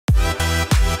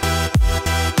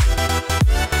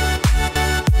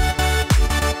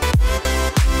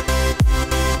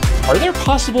Are there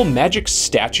possible Magic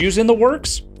statues in the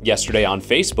works? Yesterday on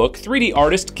Facebook, 3D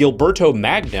artist Gilberto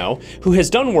Magno, who has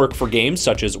done work for games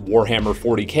such as Warhammer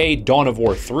 40k, Dawn of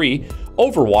War 3,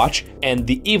 Overwatch, and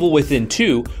The Evil Within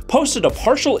 2, posted a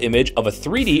partial image of a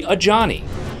 3D Ajani.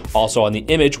 Also on the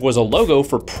image was a logo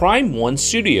for Prime One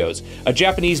Studios, a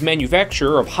Japanese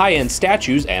manufacturer of high-end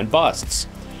statues and busts.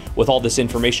 With all this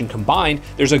information combined,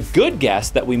 there's a good guess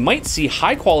that we might see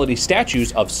high-quality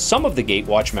statues of some of the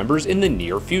Gatewatch members in the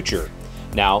near future.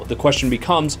 Now, the question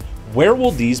becomes, where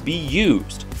will these be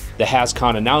used? The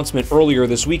HasCon announcement earlier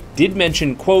this week did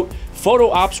mention, quote, photo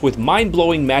ops with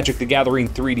mind-blowing Magic the Gathering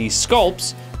 3D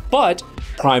sculpts, but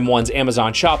Prime One's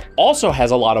Amazon shop also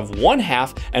has a lot of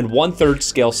 1/2 and 1/3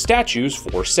 scale statues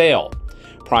for sale.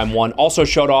 Prime One also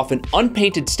showed off an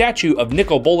unpainted statue of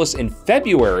Nicol Bolas in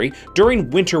February during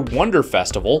Winter Wonder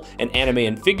Festival, an anime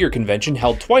and figure convention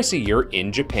held twice a year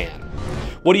in Japan.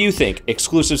 What do you think?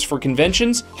 Exclusives for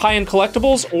conventions, high-end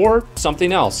collectibles, or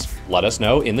something else? Let us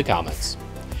know in the comments.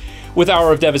 With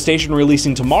Hour of Devastation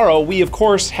releasing tomorrow, we of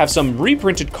course have some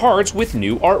reprinted cards with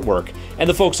new artwork, and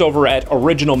the folks over at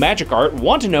Original Magic Art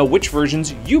want to know which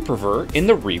versions you prefer in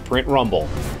the reprint rumble.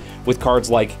 With cards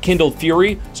like Kindled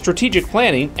Fury, Strategic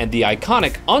Planning, and the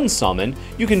iconic Unsummon,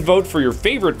 you can vote for your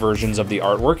favorite versions of the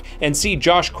artwork and see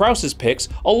Josh Krause's picks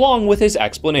along with his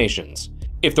explanations.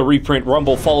 If the reprint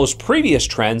rumble follows previous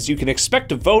trends, you can expect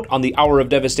to vote on the Hour of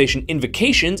Devastation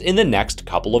invocations in the next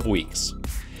couple of weeks.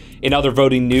 In other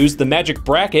voting news, the Magic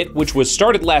Bracket, which was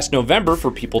started last November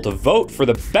for people to vote for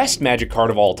the best Magic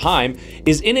card of all time,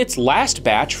 is in its last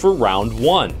batch for round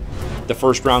 1. The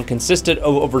first round consisted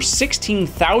of over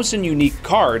 16,000 unique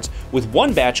cards, with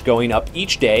one batch going up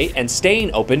each day and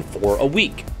staying open for a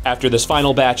week. After this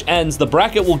final batch ends, the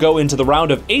bracket will go into the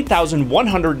round of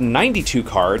 8,192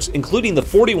 cards, including the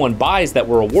 41 buys that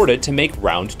were awarded to make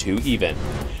round 2 even.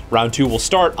 Round 2 will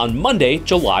start on Monday,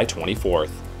 July 24th.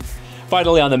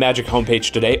 Finally, on the Magic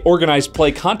homepage today, Organized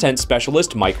Play content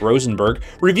specialist Mike Rosenberg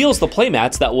reveals the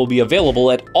playmats that will be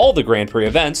available at all the Grand Prix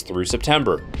events through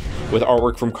September. With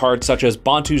artwork from cards such as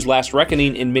Bantu's Last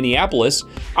Reckoning in Minneapolis,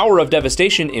 Hour of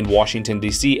Devastation in Washington,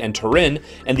 D.C. and Turin,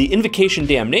 and the Invocation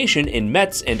Damnation in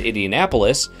Metz and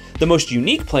Indianapolis, the most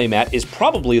unique playmat is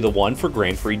probably the one for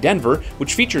Grand Prix Denver,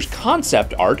 which features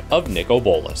concept art of Nicol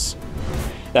Bolas.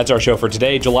 That's our show for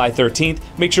today, July 13th.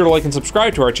 Make sure to like and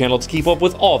subscribe to our channel to keep up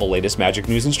with all the latest Magic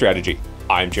news and strategy.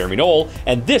 I'm Jeremy Knoll,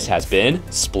 and this has been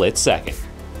Split Second.